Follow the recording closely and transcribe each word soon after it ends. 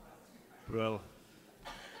Well,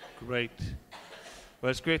 great.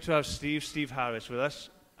 Well, it's great to have Steve Harris with us.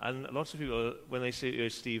 And lots of people, when they say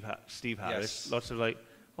Steve Harris, Yes. lots of like,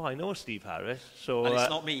 oh, I know Steve Harris. So, And it's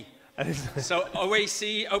not me. So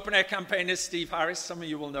OAC, Open Air Campaigner Steve Harris, some of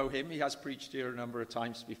you will know him. He has preached here a number of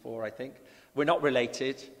times before, I think. We're not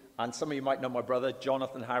related. And some of you might know my brother,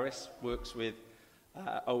 Jonathan Harris, works with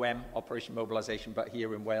OM, Operation Mobilisation, but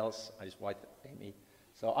here in Wales, and his wife, Amy.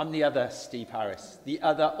 So I'm the other Steve Harris, the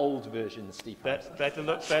other old version Steve Harris.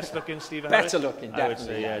 Best looking Steve Harris? Better looking, definitely. I would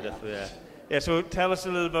say, yeah, definitely, yeah. Yeah, so tell us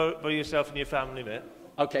a little about yourself and your family, mate.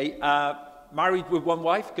 Okay, married with one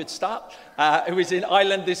wife, good start. Who is in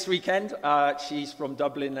Ireland this weekend. She's from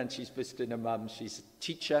Dublin and she's visiting her mum. She's a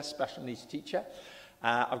teacher, special needs teacher.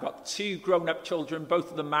 I've got two grown-up children,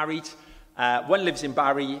 both of them married. One lives in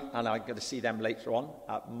Barry, and I'm going to see them later on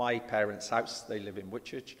at my parents' house. They live in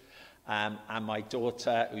Whitchurch. And my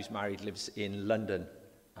daughter, who's married, lives in London.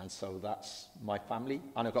 And so that's my family.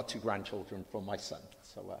 And I've got two grandchildren from my son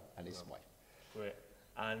and his wife. Great.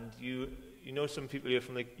 And you know some people here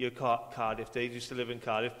from your Cardiff days. You used to live in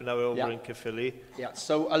Cardiff, but now we're over in Caerphilly. Yeah,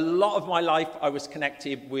 so a lot of my life I was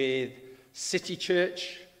connected with City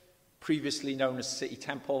Church, previously known as City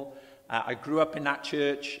Temple. I grew up in that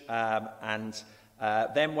church, and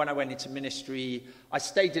then when I went into ministry, I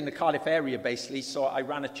stayed in the Cardiff area basically, so I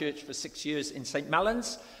ran a church for 6 years in St.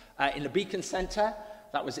 Mellons, in the Beacon Centre.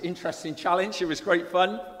 That was an interesting challenge. It was great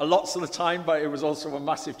fun, lots of the time, but it was also a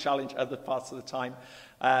massive challenge other parts of the time.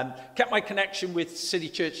 Kept my connection with City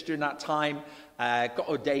Church during that time, got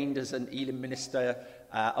ordained as an Elim minister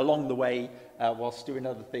along the way whilst doing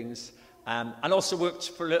other things. And also worked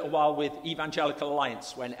for a little while with Evangelical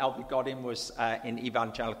Alliance when Elby Godin was in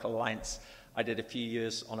Evangelical Alliance. I did a few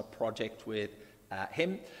years on a project with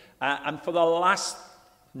him. And for the last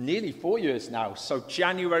nearly 4 years now, so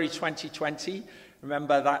January 2020,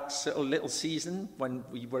 remember that little season when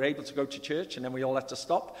we were able to go to church and then we all had to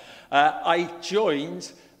stop? I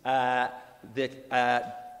joined to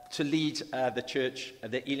lead the church,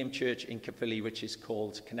 the Elim Church in Caerphilly, which is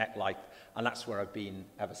called Connect Life. And that's where I've been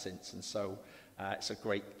ever since. And so it's a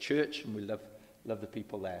great church and we love the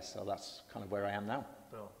people there. So that's kind of where I am now.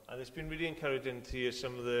 Oh, and it's been really encouraging to hear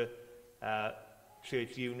some of the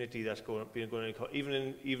church unity that's been going on,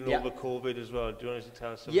 even over COVID as well. Do you want to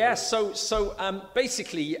tell us something? Yeah, so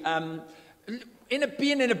basically,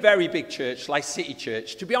 being in a very big church like City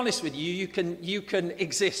Church, to be honest with you, you can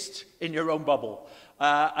exist in your own bubble.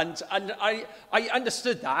 And I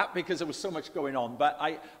understood that because there was so much going on, but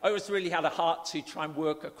I always really had a heart to try and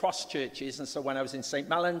work across churches. And so when I was in St.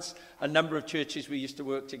 Mellons, a number of churches we used to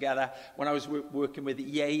work together. When I was working with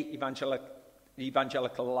EA,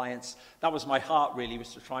 Evangelical Alliance, that was my heart really,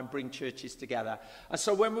 was to try and bring churches together. And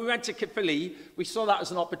so when we went to Caerphilly, we saw that as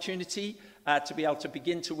an opportunity to be able to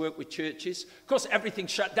begin to work with churches. Of course, everything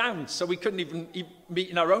shut down, so we couldn't even meet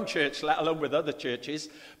in our own church, let alone with other churches.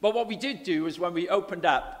 But what we did do is when we opened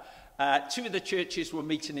up, two of the churches were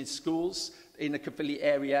meeting in schools in the Caerphilly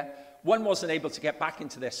area. One wasn't able to get back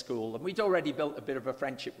into their school, and we'd already built a bit of a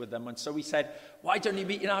friendship with them. And so we said, why don't you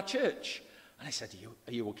meet in our church? And I said,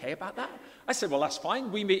 are you okay about that? I said, well, that's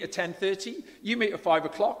fine. We meet at 10:30. You meet at 5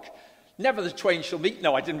 o'clock. Never the twain shall meet.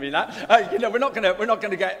 No, I didn't mean that. We're not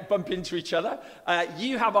going to bump into each other.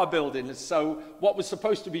 You have our building. So what was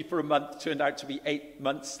supposed to be for a month turned out to be 8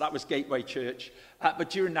 months. That was Gateway Church.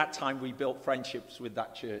 But during that time, we built friendships with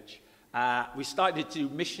that church. We started to do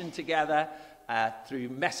mission together through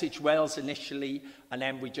Message Wales initially, and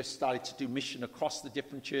then we just started to do mission across the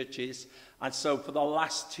different churches. And so for the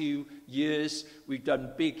last 2 years, we've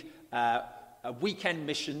done big weekend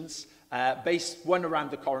missions, based one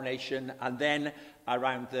around the coronation, and then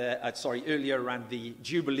around earlier around the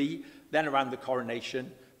Jubilee, then around the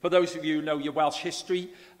coronation. For those of you who know your Welsh history,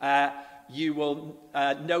 you will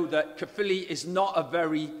know that Caerphilly is not a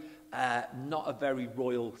very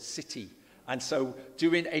royal city. And so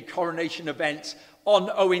doing a coronation event on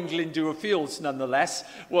Owen Glyndŵr Fields, nonetheless,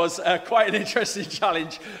 was quite an interesting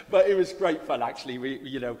challenge, but it was great fun, actually.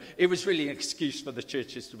 It was really an excuse for the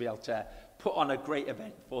churches to be able to put on a great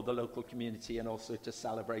event for the local community and also to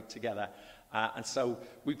celebrate together. And so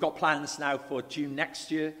we've got plans now for June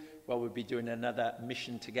next year, where we'll be doing another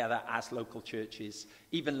mission together as local churches.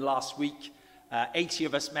 Even last week, 80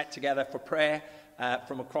 of us met together for prayer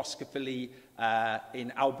from across Caerphilly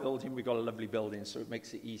in our building. We've got a lovely building, so it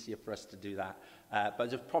makes it easier for us to do that. But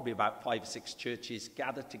there's probably about 5 or 6 churches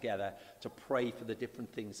gathered together to pray for the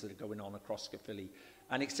different things that are going on across Caerphilly.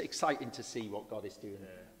 And it's exciting to see what God is doing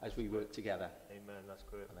as we work together. Amen, that's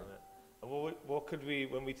great. Isn't it? And what could we,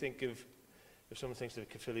 when we think of if someone thinks of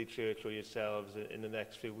Caerphilly Church or yourselves in the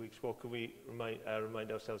next few weeks, what can we remind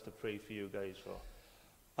ourselves to pray for you guys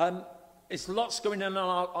for? There's lots going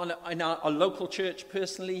on in our local church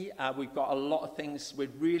personally. We've got a lot of things we're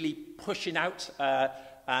really pushing out,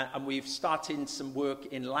 and we've started some work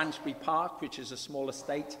in Lansbury Park, which is a small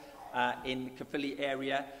estate in the Caerphilly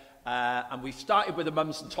area. And we've started with a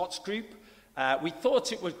Mums and Tots group. We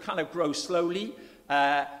thought it would kind of grow slowly.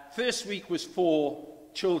 First week was 4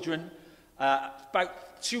 children.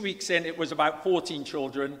 About 2 weeks in, it was about 14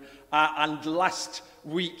 children. And last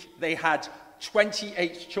week, they had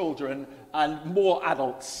 28 children and more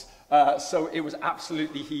adults. So it was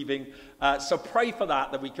absolutely heaving. So pray for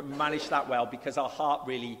that we can manage that well, because our heart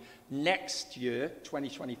really next year,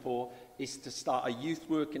 2024, is to start a youth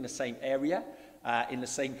work in the same area, in the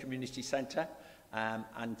same community centre.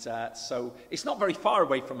 So it's not very far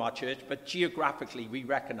away from our church, but geographically we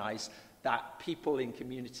recognise that people in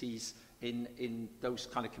communities, in those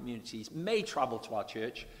kind of communities, may travel to our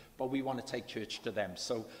church, but we want to take church to them.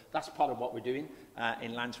 So that's part of what we're doing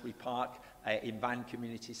in Lansbury Park, in Van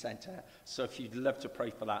Community Centre. So if you'd love to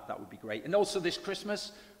pray for that, that would be great. And also this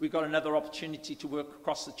Christmas, we've got another opportunity to work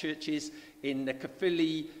across the churches in the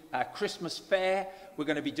Caerphilly Christmas Fair. We're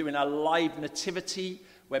going to be doing a live nativity,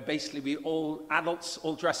 where basically we adults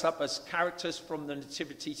all dress up as characters from the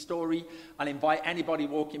nativity story and invite anybody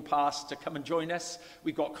walking past to come and join us.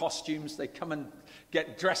 We've got costumes. They come and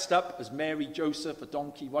get dressed up as Mary, Joseph, a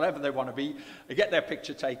donkey, whatever they want to be. They get their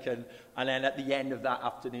picture taken, and then at the end of that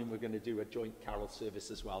afternoon, we're going to do a joint carol service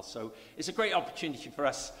as well. So it's a great opportunity for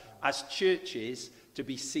us as churches to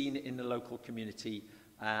be seen in the local community,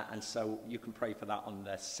 and so you can pray for that on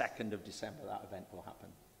the 2nd of December. That event will happen.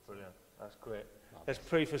 Brilliant. That's great. Let's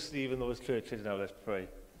pray for Steve and those churches now. Let's pray.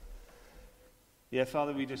 Yeah,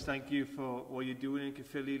 Father, we just thank you for what you're doing in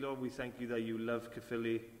Caerphilly, Lord. We thank you that you love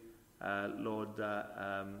Caerphilly, Lord,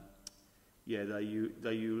 that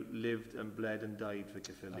you lived and bled and died for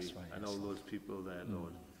Caerphilly, right, and all those people there,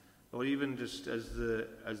 Lord. Lord, even just as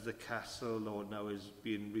the castle, Lord, now is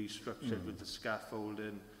being restructured with the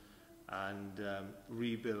scaffolding and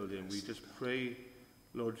rebuilding, we just pray,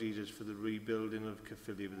 Lord Jesus, for the rebuilding of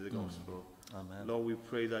Caerphilly with the gospel. Amen. Lord, we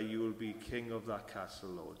pray that you will be king of that castle,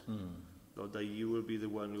 Lord. Lord, that you will be the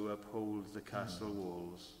one who upholds the castle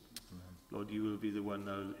walls. Lord, you will be the one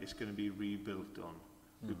that it's going to be rebuilt on.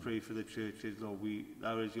 We pray for the churches, Lord.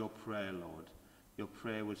 That is your prayer, Lord. Your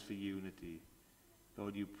prayer was for unity.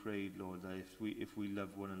 Lord, you prayed, Lord, that if we love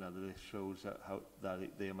one another, it shows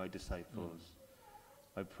that they are my disciples.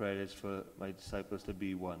 My prayer is for my disciples to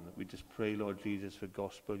be one. We just pray, Lord Jesus, for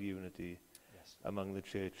gospel unity among the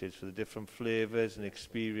churches, for the different flavours and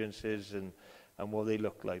experiences and what they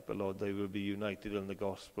look like. But Lord, they will be united on the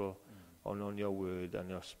gospel, on your word and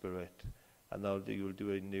your spirit. And Lord, you will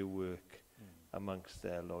do a new work amongst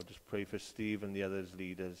there, Lord. Just pray for Steve and the others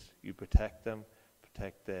leaders. You protect them,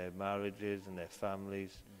 protect their marriages and their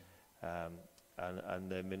families, and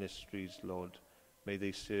their ministries, Lord. May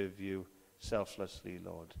they serve you selflessly,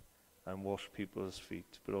 Lord, and wash people's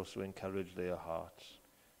feet, but also encourage their hearts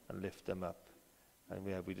and lift them up.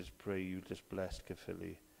 And we just pray you just bless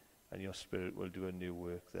Caerphilly, and your spirit will do a new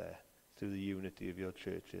work there through the unity of your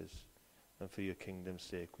churches. And for your kingdom's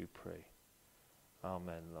sake we pray.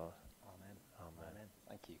 Amen, Lord. Amen. Amen. Amen.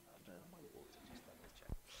 Thank you.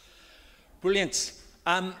 Brilliant.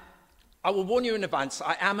 I will warn you in advance,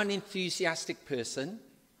 I am an enthusiastic person.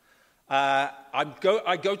 I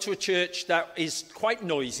go to a church that is quite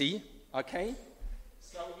noisy, okay?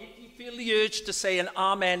 So if you feel the urge to say an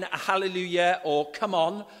amen, a hallelujah, or come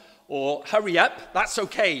on, or hurry up, that's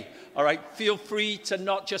okay, all right? Feel free to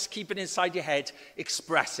not just keep it inside your head,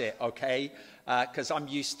 express it, okay? Because I'm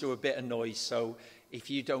used to a bit of noise, so if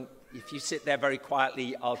you sit there very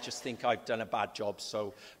quietly, I'll just think I've done a bad job,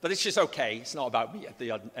 so. But it's just okay, it's not about me at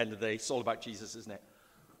the end of the day, it's all about Jesus, isn't it?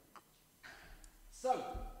 So,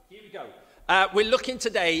 here we go. We're looking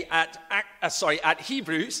today at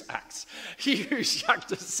Hebrews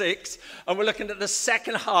chapter 6, and we're looking at the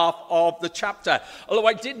second half of the chapter. Although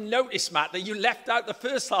I did notice, Matt, that you left out the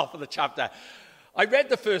first half of the chapter. I read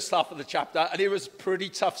the first half of the chapter, and it was pretty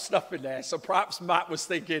tough stuff in there. So perhaps Matt was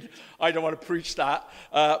thinking, I don't want to preach that.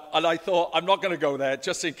 And I thought, I'm not going to go there,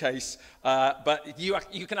 just in case. But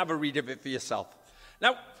you can have a read of it for yourself.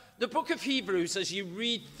 Now, the book of Hebrews, as you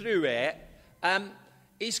read through it,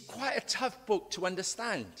 is quite a tough book to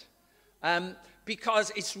understand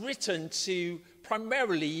because it's written to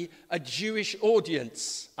primarily a Jewish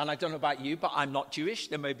audience. And I don't know about you, but I'm not Jewish.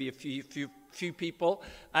 There may be a few few people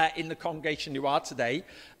in the congregation who are today.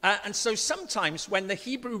 And so sometimes when the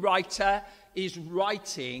Hebrew writer is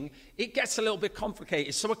writing, it gets a little bit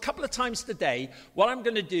complicated. So a couple of times today, what I'm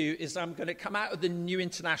going to do is I'm going to come out of the New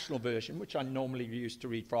International Version, which I normally used to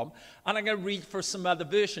read from, and I'm going to read for some other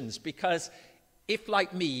versions, because if,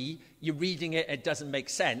 like me, you're reading it, it doesn't make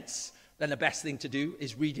sense, then the best thing to do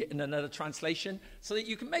is read it in another translation so that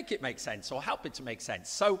you can make it make sense or help it to make sense.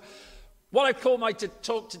 So what I've called my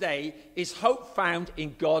talk today is Hope Found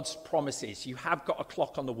in God's Promises. You have got a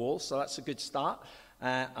clock on the wall, so that's a good start.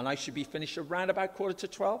 And I should be finished around about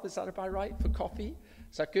 11:45. Is that about right for coffee?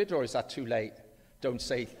 Is that good, or is that too late? Don't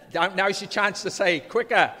say. Now's your chance to say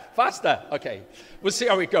quicker, faster. Okay, we'll see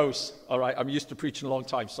how it goes. All right, I'm used to preaching a long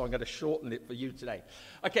time, so I'm going to shorten it for you today.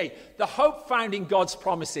 Okay, the hope found in God's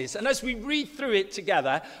promises. And as we read through it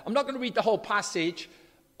together, I'm not going to read the whole passage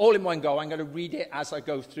all in one go. I'm going to read it as I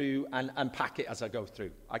go through and unpack it as I go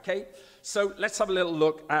through. Okay, so let's have a little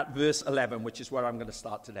look at verse 11, which is where I'm going to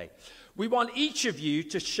start today. We want each of you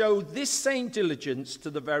to show this same diligence to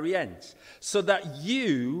the very end, so that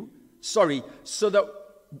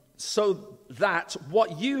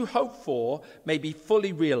what you hope for may be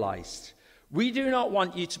fully realized. We do not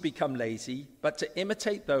want you to become lazy, but to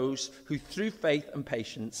imitate those who through faith and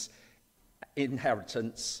patience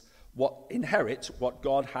inherit what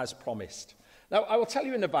God has promised. Now, I will tell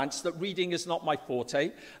you in advance that reading is not my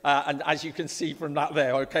forte, and as you can see from that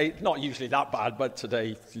there, okay, not usually that bad, but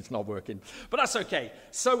today it's not working. But that's okay.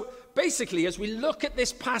 So basically, as we look at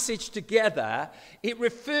this passage together, it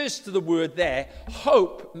refers to the word there,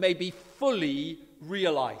 hope may be fully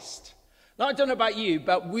realized. Now, I don't know about you,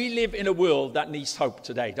 but we live in a world that needs hope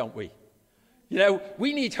today, don't we? You know,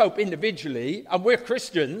 we need hope individually, and we're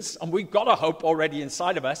Christians, and we've got a hope already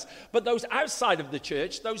inside of us. But those outside of the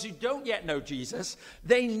church, those who don't yet know Jesus,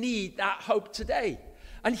 they need that hope today.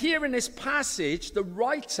 And here in this passage, the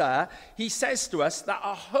writer, he says to us that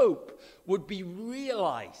our hope would be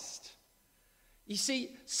realized. You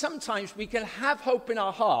see, sometimes we can have hope in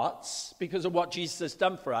our hearts because of what Jesus has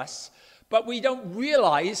done for us, but we don't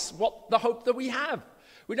realize what the hope that we have.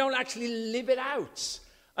 We don't actually live it out.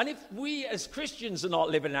 And if we as Christians are not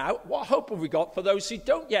living out, what hope have we got for those who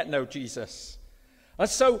don't yet know Jesus? And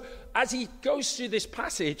so as he goes through this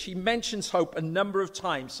passage, he mentions hope a number of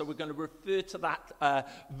times. So we're going to refer to that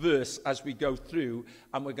verse as we go through,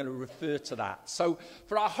 and we're going to refer to that. So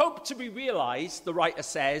for our hope to be realized, the writer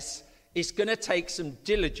says, it's going to take some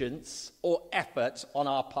diligence or effort on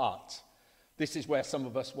our part. This is where some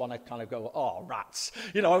of us want to kind of go, oh, rats.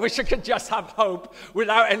 You know, I wish I could just have hope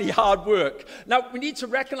without any hard work. Now, we need to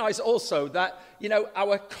recognize also that, you know,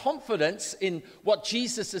 our confidence in what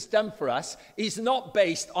Jesus has done for us is not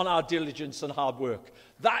based on our diligence and hard work.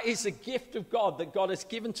 That is a gift of God that God has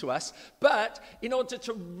given to us. But in order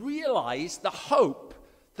to realize the hope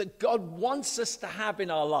that God wants us to have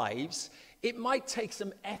in our lives, it might take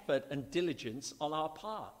some effort and diligence on our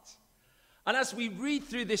part. And as we read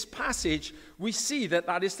through this passage, we see that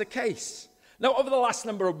that is the case. Now, over the last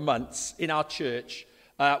number of months in our church,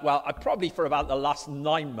 probably for about the last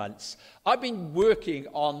 9 months, I've been working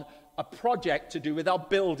on a project to do with our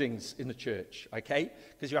buildings in the church, okay?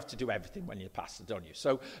 Because you have to do everything when you're a pastor, don't you?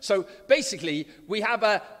 So basically, we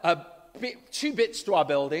have two bits to our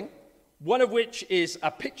building, one of which is a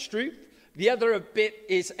pitched roof. The other bit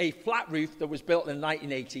is a flat roof that was built in the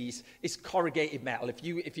 1980s. It's corrugated metal.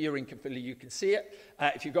 If you're in Caerphilly, you can see it.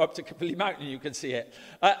 If you go up to Caerphilly Mountain, you can see it.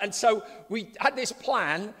 And so we had this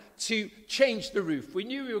plan to change the roof. We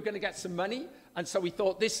knew we were going to get some money, and so we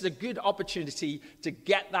thought this is a good opportunity to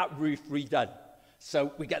get that roof redone.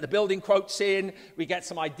 So we get the building quotes in, we get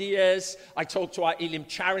some ideas. I talk to our Elim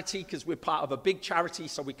charity because we're part of a big charity,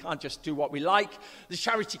 so we can't just do what we like. The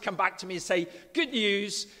charity come back to me and say, good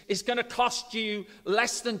news, it's going to cost you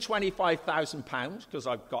less than £25,000 because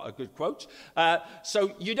I've got a good quote.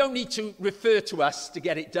 So you don't need to refer to us to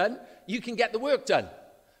get it done. You can get the work done.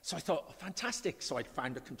 So I thought, oh, fantastic. So I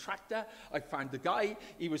found a contractor. I found the guy.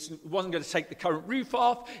 He wasn't going to take the current roof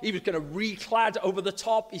off. He was going to reclad over the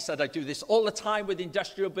top. He said, I do this all the time with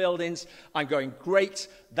industrial buildings. I'm going, great.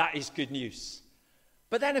 That is good news.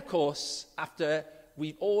 But then, of course, after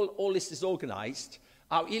all this is organized,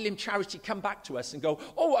 our Elim charity come back to us and go,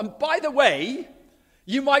 oh, and by the way,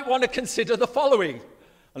 you might want to consider the following.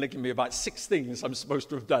 And they give me about 6 things I'm supposed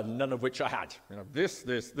to have done, none of which I had. You know, this.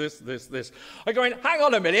 I go in, hang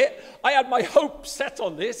on a minute. I had my hope set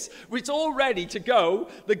on this. It's all ready to go.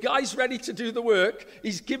 The guy's ready to do the work.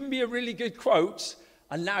 He's given me a really good quote.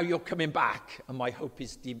 And now you're coming back, and my hope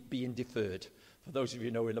is being deferred. For those of you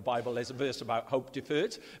who know in the Bible, there's a verse about hope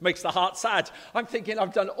deferred. Makes the heart sad. I'm thinking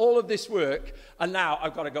I've done all of this work, and now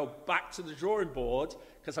I've got to go back to the drawing board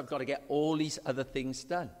because I've got to get all these other things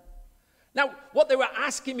done. Now, what they were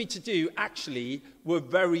asking me to do actually were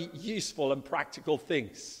very useful and practical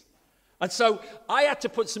things. And so I had to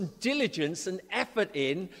put some diligence and effort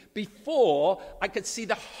in before I could see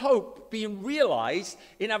the hope being realized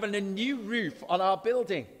in having a new roof on our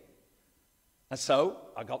building. And so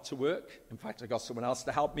I got to work. In fact, I got someone else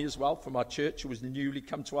to help me as well from our church who was newly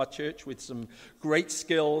come to our church with some great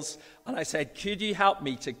skills. And I said, could you help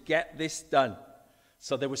me to get this done?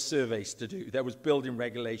 So there were surveys to do. There was building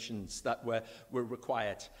regulations that were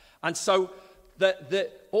required. And so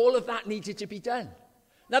all of that needed to be done.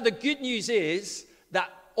 Now, the good news is that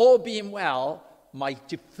all being well, my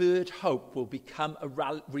deferred hope will become a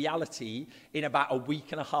reality in about a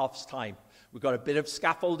week and a half's time. We've got a bit of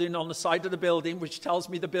scaffolding on the side of the building, which tells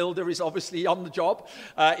me the builder is obviously on the job.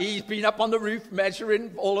 He's been up on the roof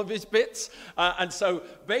measuring all of his bits. And so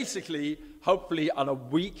basically, hopefully on a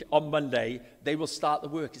week on Monday, they will start the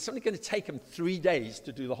work. It's only going to take them 3 days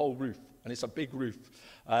to do the whole roof. And it's a big roof.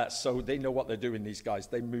 So they know what they're doing, these guys.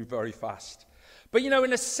 They move very fast. But, in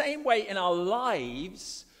the same way in our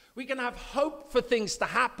lives, we can have hope for things to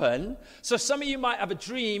happen. So some of you might have a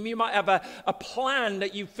dream. You might have a plan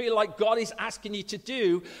that you feel like God is asking you to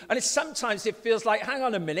do. And sometimes it feels like, hang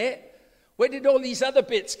on a minute, where did all these other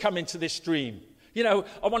bits come into this dream? I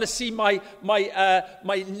want to see my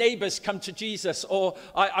neighbors come to Jesus, or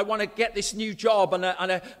I want to get this new job,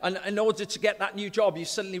 and in order to get that new job, you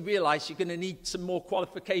suddenly realize you're going to need some more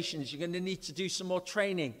qualifications, you're going to need to do some more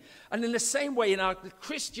training. And in the same way, in our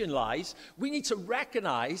Christian lives, we need to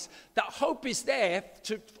recognize that hope is there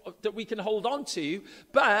that we can hold on to,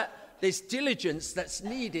 but there's diligence that's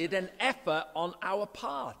needed and effort on our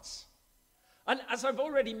parts. And as I've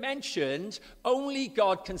already mentioned, only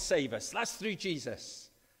God can save us. That's through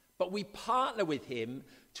Jesus. But we partner with him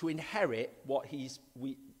to inherit what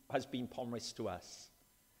has been promised to us.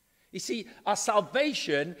 You see, our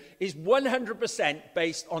salvation is 100%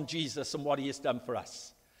 based on Jesus and what he has done for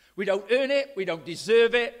us. We don't earn it. We don't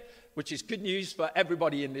deserve it, which is good news for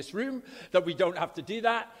everybody in this room, that we don't have to do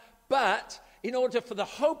that. But in order for the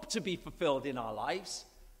hope to be fulfilled in our lives,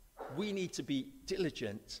 we need to be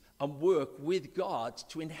diligent and work with God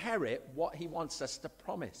to inherit what he wants us to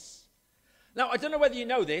promise. Now, I don't know whether you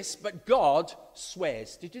know this, but God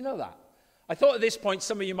swears. Did you know that? I thought at this point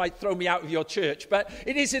some of you might throw me out of your church, but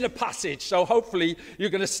it is in a passage, so hopefully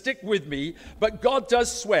you're going to stick with me. But God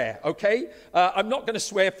does swear, okay? I'm not going to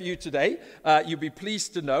swear for you today. You'll be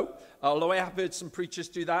pleased to know, although I have heard some preachers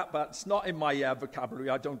do that, but it's not in my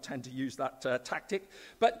vocabulary. I don't tend to use that tactic.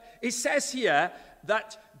 But it says here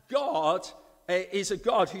that God is a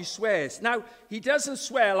God who swears. Now, he doesn't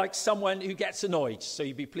swear like someone who gets annoyed, so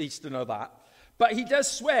you'd be pleased to know that. But he does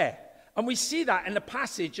swear, and we see that in the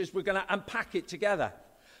passage as we're going to unpack it together.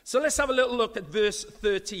 So let's have a little look at verse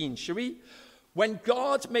 13, shall we? When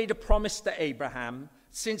God made a promise to Abraham,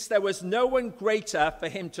 since there was no one greater for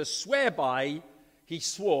him to swear by, he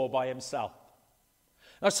swore by himself.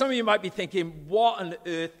 Now, some of you might be thinking, what on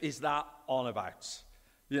earth is that on about?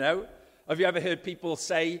 Have you ever heard people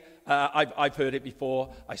say, I've heard it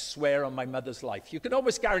before, I swear on my mother's life? You can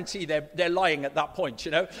almost guarantee they're lying at that point,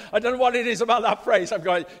 I don't know what it is about that phrase. I'm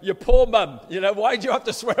going, your poor mum, why do you have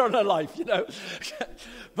to swear on her life,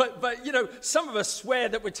 But some of us swear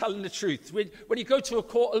that we're telling the truth. When you go to a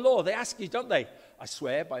court of law, they ask you, don't they? I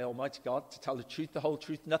swear by Almighty God to tell the truth, the whole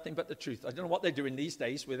truth, nothing but the truth. I don't know what they're doing these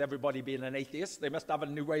days with everybody being an atheist. They must have a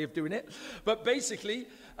new way of doing it. But basically,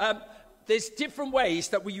 there's different ways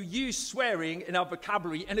that we use swearing in our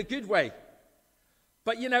vocabulary in a good way.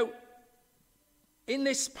 But, in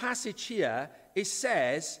this passage here, it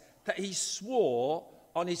says that he swore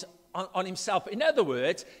on himself. In other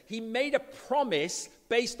words, he made a promise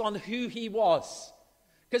based on who he was.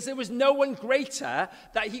 Because there was no one greater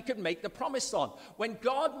that he could make the promise on. When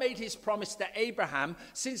God made his promise to Abraham,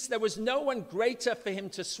 since there was no one greater for him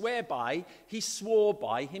to swear by, he swore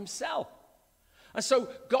by himself. And so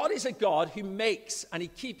God is a God who makes and he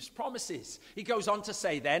keeps promises. He goes on to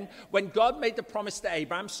say then, when God made the promise to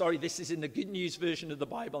Abraham, this is in the Good News version of the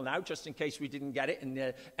Bible now, just in case we didn't get it in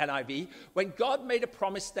the NIV. When God made a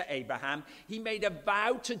promise to Abraham, he made a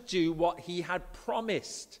vow to do what he had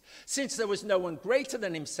promised. Since there was no one greater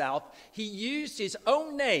than himself, he used his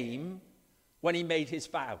own name when he made his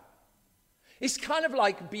vow. It's kind of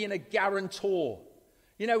like being a guarantor.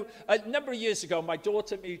 A number of years ago, my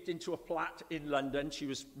daughter moved into a flat in London. She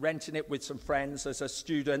was renting it with some friends as a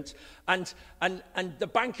student. And the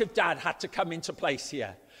Bank of Dad had to come into place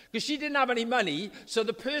here. Because she didn't have any money, so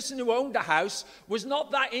the person who owned the house was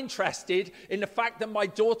not that interested in the fact that my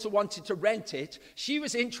daughter wanted to rent it. She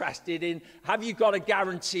was interested in, have you got a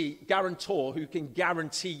guarantor who can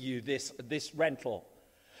guarantee you this rental?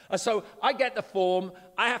 And so I get the form,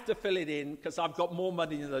 I have to fill it in because I've got more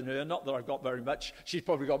money than her. Not that I've got very much. She's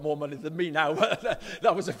probably got more money than me now.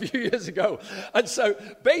 That was a few years ago. And so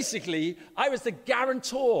basically, I was the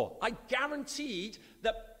guarantor. I guaranteed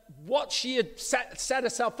that what she had set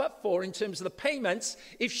herself up for in terms of the payments,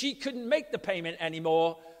 if she couldn't make the payment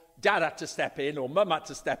anymore, Dad had to step in or Mum had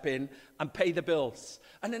to step in and pay the bills.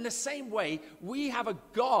 And in the same way, we have a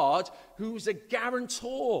God who's a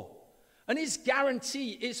guarantor. And his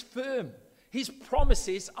guarantee is firm. His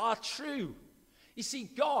promises are true. You see,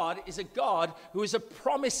 God is a God who is a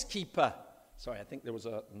promise keeper. Sorry, I think there was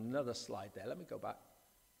another slide there. Let me go back.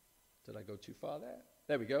 Did I go too far there?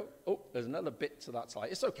 There we go. Oh, there's another bit to that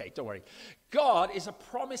slide. It's okay, don't worry. God is a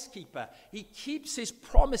promise keeper. He keeps his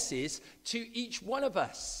promises to each one of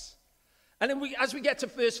us. And then as we get to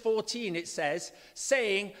verse 14, it says,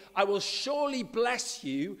 saying, I will surely bless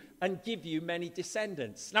you and give you many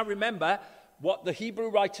descendants. Now remember, what the Hebrew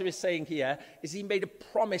writer is saying here is he made a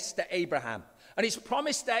promise to Abraham. And his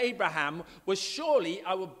promise to Abraham was, surely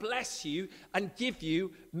I will bless you and give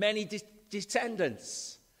you many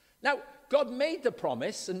descendants. Now, God made the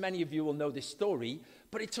promise, and many of you will know this story,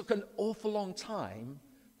 but it took an awful long time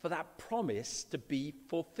for that promise to be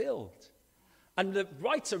fulfilled. And the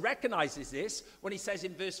writer recognizes this when he says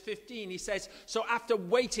in verse 15, he says, so after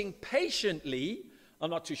waiting patiently, I'm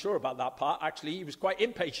not too sure about that part. Actually, he was quite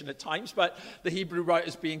impatient at times, but the Hebrew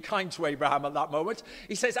writer's being kind to Abraham at that moment.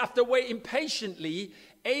 He says, after waiting patiently,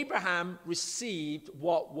 Abraham received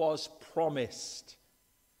what was promised.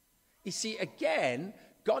 You see, again,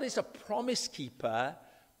 God is a promise keeper,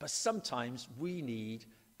 but sometimes we need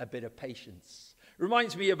a bit of patience.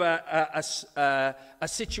 Reminds me of a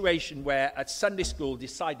situation where at Sunday school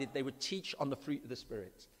decided they would teach on the fruit of the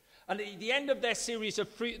Spirit. And at the end of their series of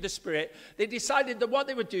fruit of the Spirit, they decided that what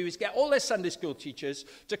they would do is get all their Sunday school teachers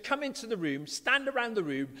to come into the room, stand around the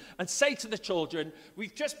room, and say to the children,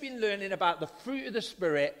 we've just been learning about the fruit of the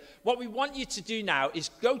Spirit. What we want you to do now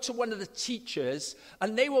is go to one of the teachers,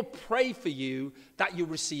 and they will pray for you that you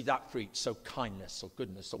receive that fruit. So kindness or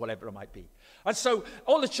goodness or whatever it might be. And so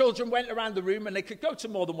all the children went around the room, and they could go to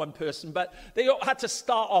more than one person, but they all had to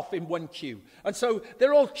start off in one queue. And so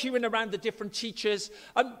they're all queuing around the different teachers.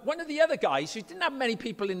 And one of the other guys, who didn't have many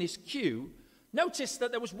people in his queue, noticed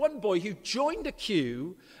that there was one boy who joined a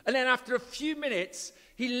queue, and then after a few minutes,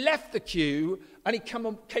 he left the queue, and he came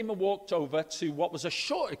and walked over to what was a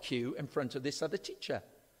shorter queue in front of this other teacher.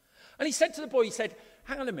 And he said to the boy, he said,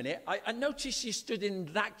 hang on a minute, I noticed you stood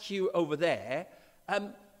in that queue over there.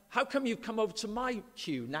 How come you've come over to my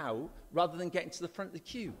queue now rather than getting to the front of the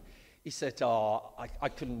queue? He said, I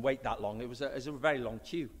couldn't wait that long. It was a very long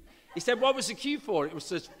queue. He said, what was the queue for? It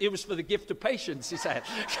was for the gift of patience, he said.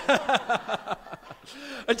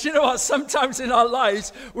 And you know what? Sometimes in our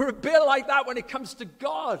lives, we're a bit like that when it comes to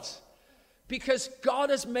God. Because God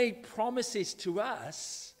has made promises to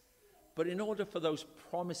us, but in order for those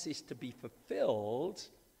promises to be fulfilled,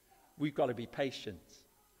 we've got to be patient.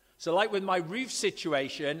 So like with my roof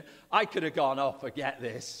situation, I could have gone, forget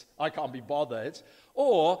this. I can't be bothered.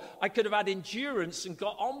 Or I could have had endurance and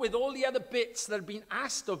got on with all the other bits that have been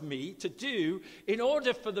asked of me to do in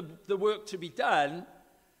order for the work to be done.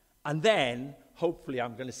 And then, hopefully,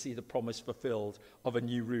 I'm going to see the promise fulfilled of a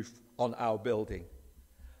new roof on our building.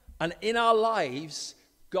 And in our lives,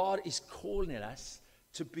 God is calling us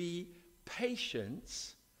to be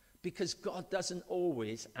patient because God doesn't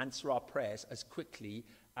always answer our prayers as quickly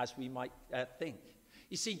as we might think.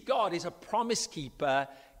 You see, God is a promise keeper.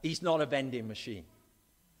 He's not a vending machine.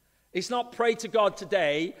 It's not pray to God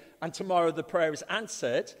today and tomorrow the prayer is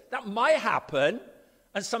answered. That might happen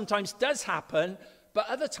and sometimes does happen, but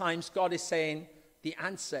other times God is saying the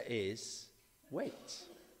answer is wait.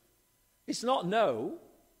 It's not no.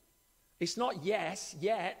 It's not yes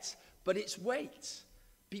yet, but it's wait.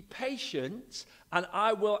 Be patient and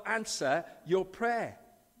I will answer your prayer.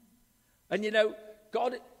 And you know,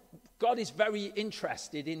 God is very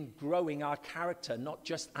interested in growing our character, not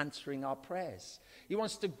just answering our prayers. He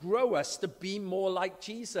wants to grow us to be more like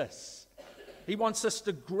Jesus. He wants us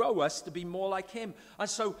to grow us to be more like him. And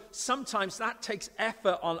so sometimes that takes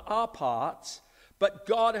effort on our part, but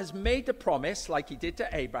God has made the promise, like he did to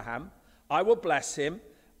Abraham, I will bless him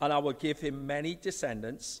and I will give him many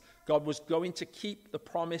descendants. God was going to keep the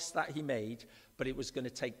promise that he made, but it was going to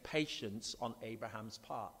take patience on Abraham's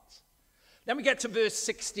part. Then we get to verse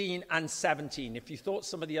 16 and 17. If you thought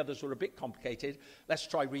some of the others were a bit complicated, let's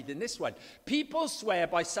try reading this one. People swear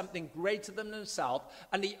by something greater than themselves,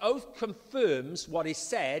 and the oath confirms what is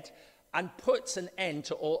said and puts an end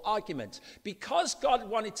to all argument. Because God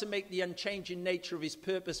wanted to make the unchanging nature of his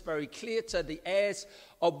purpose very clear to the heirs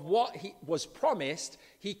of what he was promised,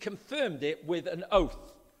 he confirmed it with an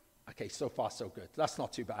oath. Okay, so far so good. That's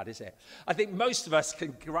not too bad, is it? I think most of us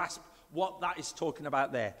can grasp what that is talking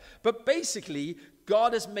about there. But basically,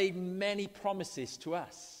 God has made many promises to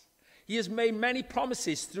us. He has made many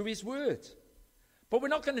promises through his word. But we're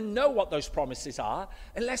not going to know what those promises are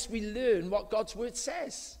unless we learn what God's word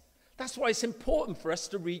says. That's why it's important for us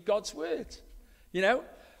to read God's word. You know,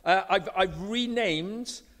 I've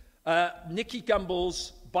renamed Nicky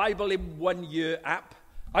Gumbel's Bible in 1 Year app.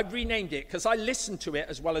 I've renamed it because I listen to it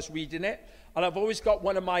as well as reading it. And I've always got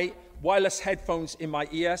one of my wireless headphones in my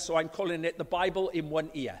ear, so I'm calling it the Bible in one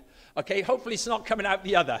ear. Okay, hopefully it's not coming out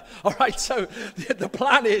the other. All right, so the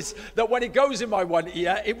plan is that when it goes in my one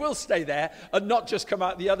ear, it will stay there and not just come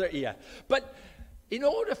out the other ear. But in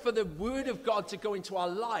order for the word of God to go into our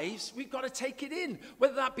lives, we've got to take it in,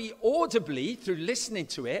 whether that be audibly through listening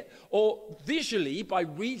to it or visually by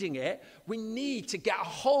reading it. We need to get a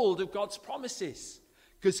hold of God's promises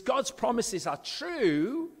because God's promises are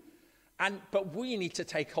true. But we need to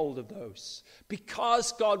take hold of those.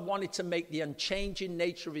 Because God wanted to make the unchanging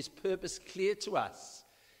nature of his purpose clear to us,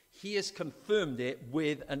 he has confirmed it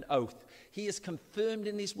with an oath. He has confirmed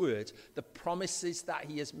in his word the promises that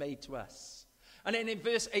he has made to us. And then in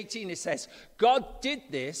verse 18 it says, God did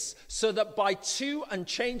this so that by two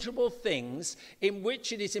unchangeable things in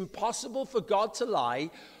which it is impossible for God to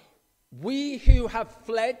lie, we who have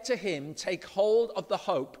fled to him take hold of the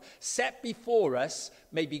hope set before us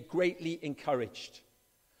may be greatly encouraged.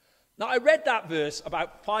 Now, I read that verse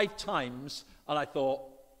about 5 times, and I thought,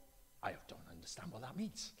 I don't understand what that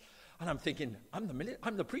means. And I'm thinking,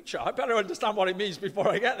 I'm the preacher. I better understand what it means before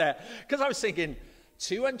I get there. Because I was thinking,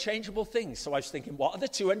 2 unchangeable things. So I was thinking, what are the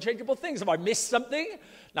 2 unchangeable things? Have I missed something?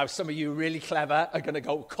 Now, some of you really clever are going to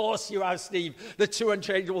go, of course you have, Steve. The 2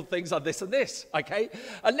 unchangeable things are this and this, okay?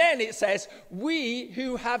 And then it says, we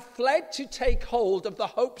who have fled to take hold of the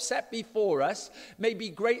hope set before us may be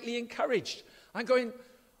greatly encouraged. I'm going,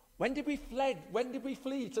 when did we fled? When did we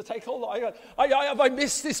flee to take hold of? Have I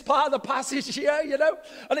missed this part of the passage here, you know?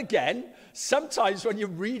 And again, sometimes when you're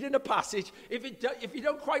reading a passage, if you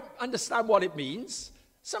don't quite understand what it means,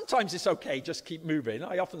 sometimes it's okay, just keep moving.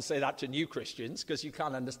 I often say that to new Christians because you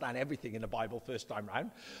can't understand everything in the Bible first time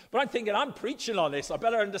round. But I'm thinking, I'm preaching on this. I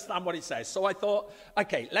better understand what it says. So I thought,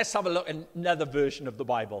 okay, let's have a look at another version of the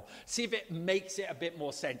Bible. See if it makes it a bit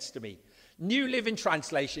more sense to me. New Living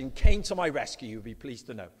Translation came to my rescue, you'll be pleased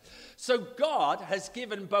to know. So God has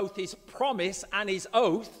given both his promise and his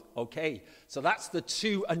oath. Okay, so that's the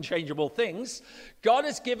 2 unchangeable things. God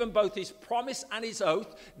has given both his promise and his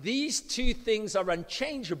oath. These 2 things are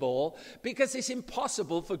unchangeable because it's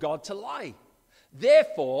impossible for God to lie.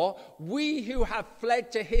 Therefore, we who have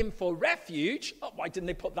fled to him for refuge, why didn't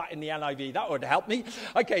they put that in the NIV? That would help me.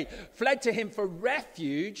 Okay, fled to him for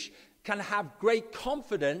refuge, can have great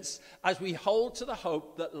confidence as we hold to the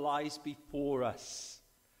hope that lies before us.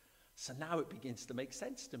 So now it begins to make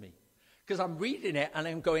sense to me. Because I'm reading it and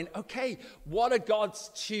I'm going, okay, what are God's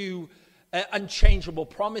 2 unchangeable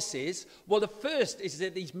promises? Well, the first is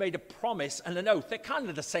that he's made a promise and an oath. They're kind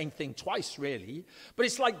of the same thing twice, really. But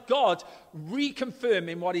it's like God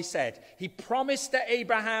reconfirming what he said. He promised to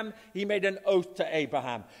Abraham, he made an oath to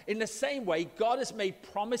Abraham. In the same way, God has made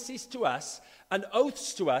promises to us and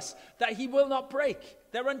oaths to us that he will not break.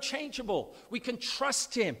 They're unchangeable. We can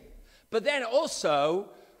trust him. But then also,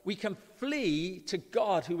 we can flee to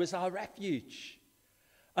God, who is our refuge.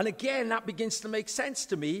 And again, that begins to make sense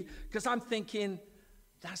to me because I'm thinking,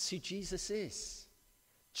 that's who Jesus is.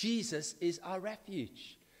 Jesus is our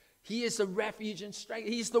refuge. He is the refuge and strength.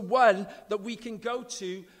 He's the one that we can go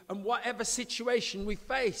to in whatever situation we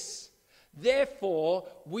face. Therefore,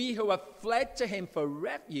 we who have fled to him for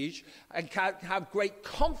refuge and can have great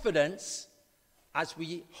confidence as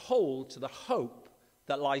we hold to the hope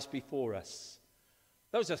that lies before us.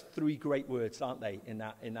 Those are 3 great words, aren't they, in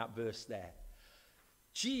that verse there.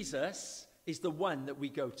 Jesus is the one that we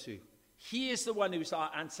go to. He is the one who's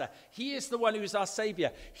our answer. He is the one who is our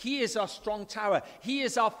Savior. He is our strong tower. He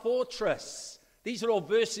is our fortress. These are all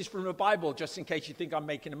verses from the Bible, just in case you think I'm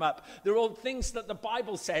making them up. They're all things that the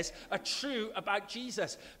Bible says are true about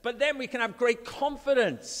Jesus. But then we can have great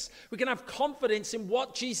confidence. We can have confidence in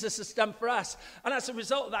what Jesus has done for us. And as a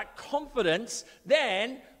result of that confidence,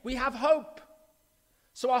 then we have hope.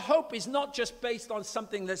 So our hope is not just based on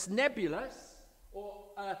something that's nebulous or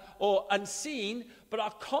or unseen, but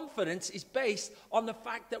our confidence is based on the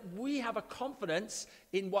fact that we have a confidence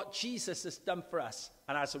in what Jesus has done for us.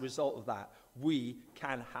 And as a result of that, we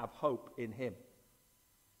can have hope in him.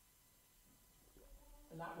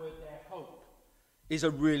 And that word there, hope, is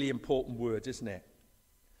a really important word, isn't it?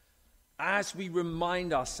 As we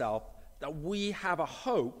remind ourselves that we have a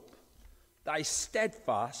hope that is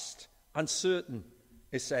steadfast and certain,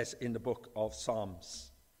 it says in the book of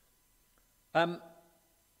Psalms.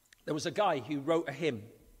 There was a guy who wrote a hymn.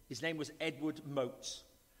 His name was Edward Mote.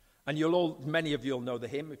 And many of you will know the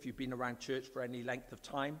hymn if you've been around church for any length of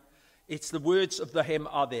time. It's the words of the hymn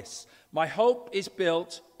are this: my hope is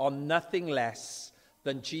built on nothing less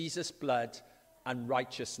than Jesus' blood and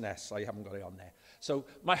righteousness. I haven't got it on there. So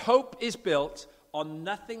my hope is built on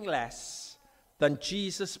nothing less than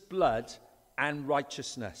Jesus' blood and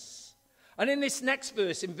righteousness. And in this next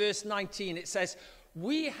verse, in verse 19, it says,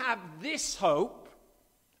 we have this hope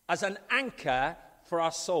as an anchor for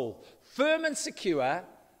our soul, firm and secure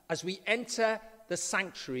as we enter the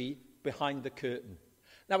sanctuary behind the curtain.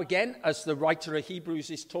 Now again, as the writer of Hebrews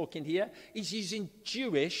is talking here, he's using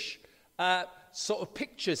Jewish sort of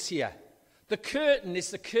pictures here. The curtain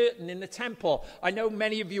is the curtain in the temple. I know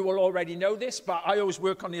many of you will already know this, but I always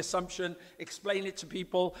work on the assumption, explain it to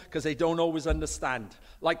people, because they don't always understand.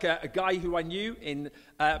 Like a guy who I knew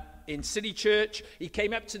in City Church, he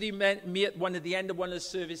came up to me at the end of one of the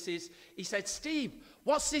services. He said, Steve,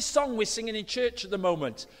 what's this song we're singing in church at the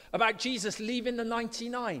moment about Jesus leaving the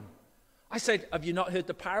 99? I said, have you not heard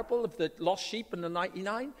the parable of the lost sheep and the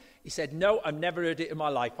 99? He said, no, I've never heard it in my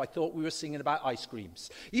life. I thought we were singing about ice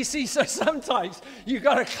creams. You see, so sometimes you've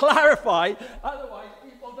got to clarify, otherwise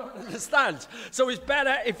people don't understand. So it's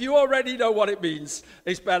better, if you already know what it means,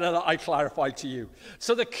 it's better that I clarify to you.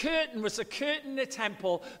 So the curtain was the curtain in the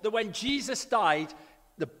temple that when Jesus died,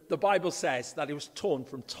 the Bible says that it was torn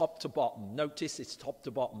from top to bottom. Notice it's top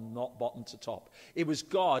to bottom, not bottom to top. It was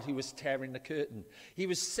God who was tearing the curtain. He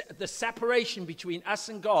was the separation between us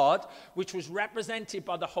and God, which was represented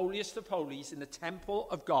by the holiest of holies in the temple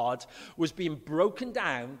of God, was being broken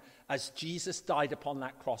down as Jesus died upon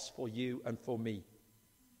that cross for you and for me.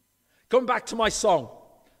 Going back to my song,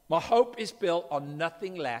 my hope is built on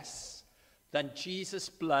nothing less than Jesus'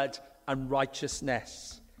 blood and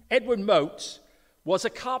righteousness. Edward Mote was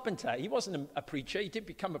a carpenter. He wasn't a preacher. He did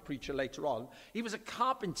become a preacher later on. He was a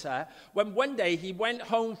carpenter when one day he went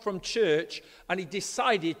home from church and he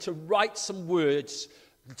decided to write some words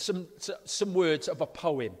of a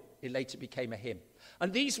poem. It later became a hymn.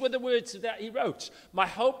 And these were the words that he wrote. My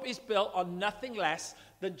hope is built on nothing less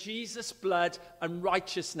than Jesus' blood and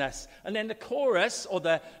righteousness. And then the chorus, or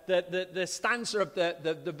the stanza of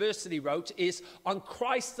the verse that he wrote is, on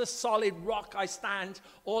Christ the solid rock I stand,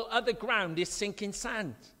 all other ground is sinking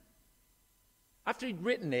sand. After he'd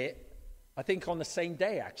written it, I think on the same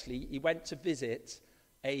day actually, he went to visit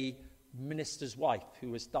a minister's wife who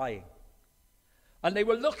was dying. And they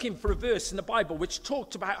were looking for a verse in the Bible which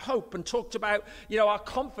talked about hope and talked about, our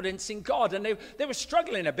confidence in God. And they were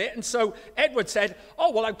struggling a bit. And so Edward said,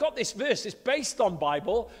 oh, well, I've got this verse. It's based on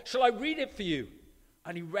Bible. Shall I read it for you?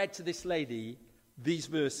 And he read to this lady these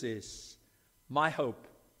verses. My hope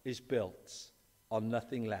is built on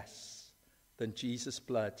nothing less than Jesus'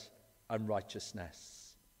 blood and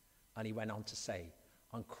righteousness. And he went on to say,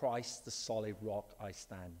 on Christ the solid rock I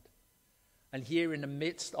stand. And here in the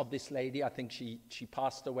midst of this lady, I think she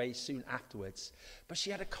passed away soon afterwards, but she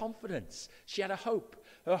had a confidence. She had a hope.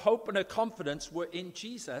 Her hope and her confidence were in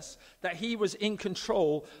Jesus, that he was in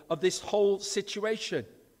control of this whole situation.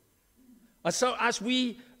 And so as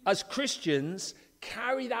we, as Christians,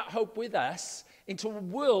 carry that hope with us into a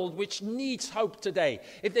world which needs hope today.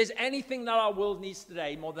 If there's anything that our world needs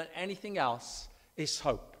today more than anything else, it's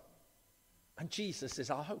hope. And Jesus is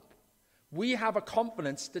our hope. We have a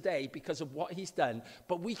confidence today because of what he's done,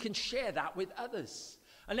 but we can share that with others.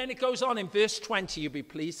 And then it goes on in verse 20, you'll be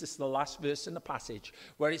pleased, this is the last verse in the passage,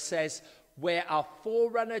 where it says, where our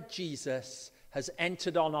forerunner Jesus has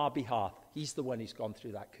entered on our behalf. He's the one who's gone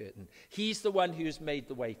through that curtain. He's the one who has made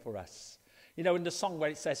the way for us. In the song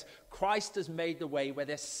where it says, Christ has made the way where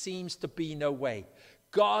there seems to be no way.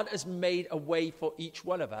 God has made a way for each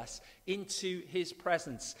one of us into his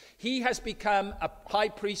presence. He has become a high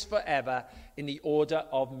priest forever in the order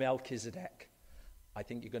of Melchizedek. I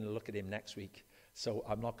think you're going to look at him next week, so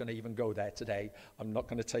I'm not going to even go there today. I'm not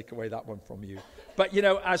going to take away that one from you. But,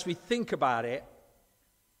 as we think about it,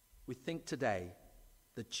 we think today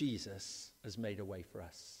that Jesus has made a way for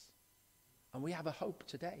us. And we have a hope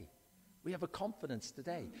today. We have a confidence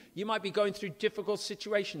today. You might be going through difficult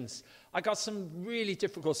situations. I got some really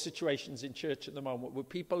difficult situations in church at the moment with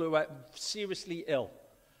people who are seriously ill.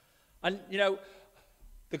 And, you know,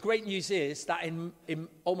 the great news is that in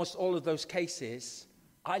almost all of those cases,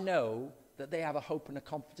 I know that they have a hope and a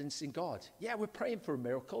confidence in God. Yeah, we're praying for a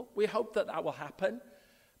miracle. We hope that that will happen.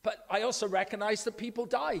 But I also recognize that people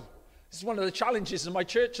die. This is one of the challenges in my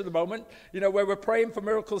church at the moment, you know, where we're praying for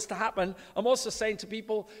miracles to happen. I'm also saying to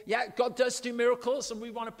people, yeah, God does do miracles, and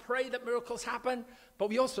we want to pray that miracles happen. But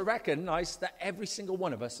we also recognize that every single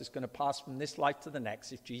one of us is going to pass from this life to the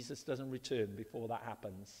next if Jesus doesn't return before that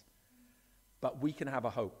happens. But we can have a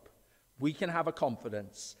hope. We can have a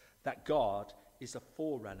confidence that God is the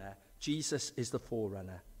forerunner. Jesus is the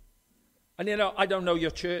forerunner. And, you know, I don't know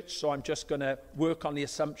your church, so I'm just going to work on the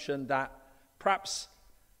assumption that perhaps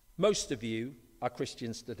most of you are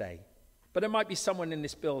Christians today. But there might be someone in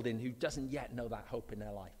this building who doesn't yet know that hope in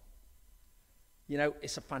their life. You know,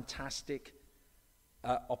 it's a fantastic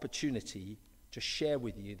opportunity to share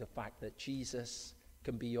with you the fact that Jesus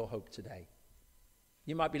can be your hope today.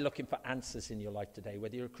 You might be looking for answers in your life today,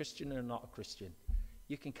 whether you're a Christian or not a Christian.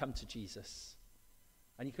 You can come to Jesus,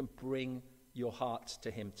 and you can bring your heart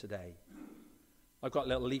to him today. I've got a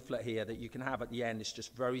little leaflet here that you can have at the end. It's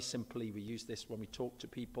just very simply, we use this when we talk to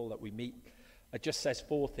people that we meet. It just says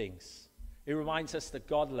 4 things. It reminds us that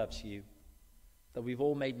God loves you, that we've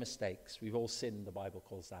all made mistakes. We've all sinned, the Bible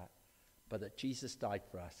calls that. But that Jesus died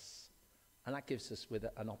for us. And that gives us with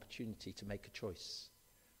an opportunity to make a choice.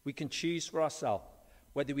 We can choose for ourselves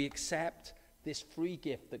whether we accept this free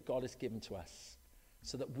gift that God has given to us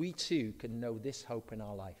so that we too can know this hope in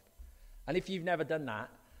our life. And if you've never done that,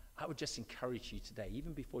 I would just encourage you today,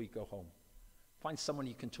 even before you go home, find someone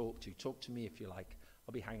you can talk to. Talk to me if you like.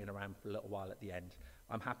 I'll be hanging around for a little while at the end.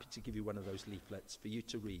 I'm happy to give you one of those leaflets for you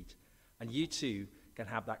to read. And you too can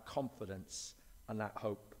have that confidence and that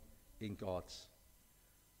hope in God.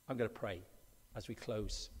 I'm going to pray as we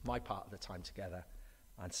close my part of the time together.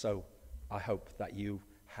 And so I hope that you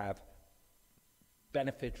have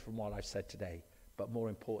benefited from what I've said today, but more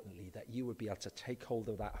importantly, that you would be able to take hold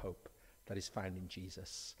of that hope that is found in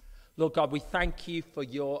Jesus. Lord God, we thank you for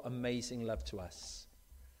your amazing love to us.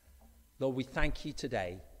 Lord, we thank you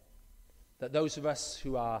today that those of us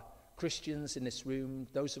who are Christians in this room,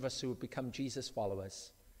 those of us who have become Jesus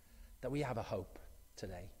followers, that we have a hope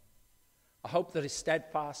today. A hope that is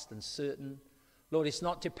steadfast and certain. Lord, it's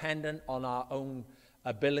not dependent on our own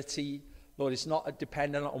ability. Lord, it's not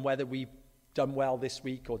dependent on whether we've done well this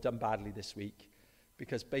week or done badly this week,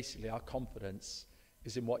 because basically our confidence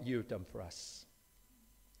is in what you have done for us.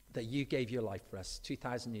 That you gave your life for us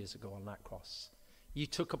 2,000 years ago on that cross. You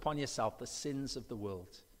took upon yourself the sins of the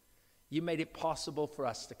world. You made it possible for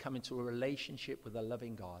us to come into a relationship with a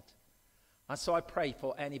loving God. And so I pray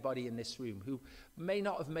for anybody in this room who may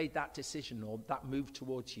not have made that decision or that move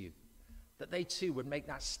towards you, that they too would make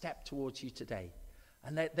that step towards you today,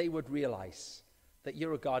 and that they would realize that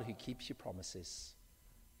you're a God who keeps your promises.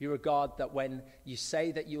 You're a God that when you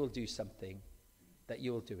say that you'll do something, that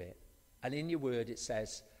you'll do it. And in your word it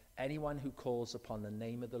says, anyone who calls upon the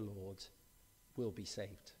name of the Lord will be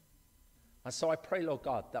saved. And so I pray, Lord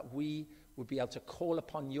God, that we would be able to call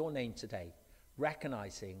upon your name today,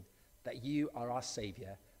 recognizing that you are our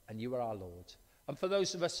Savior and you are our Lord. And for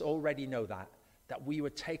those of us who already know that we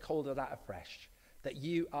would take hold of that afresh, that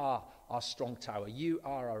you are our strong tower, you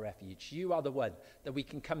are our refuge, you are the one that we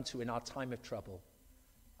can come to in our time of trouble.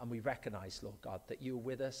 And we recognize, Lord God, that you are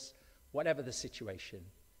with us, whatever the situation,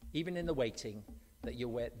 even in the waiting, that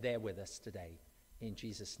you're there with us today. In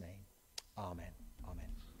Jesus' name, amen. Amen.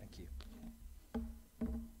 Thank you.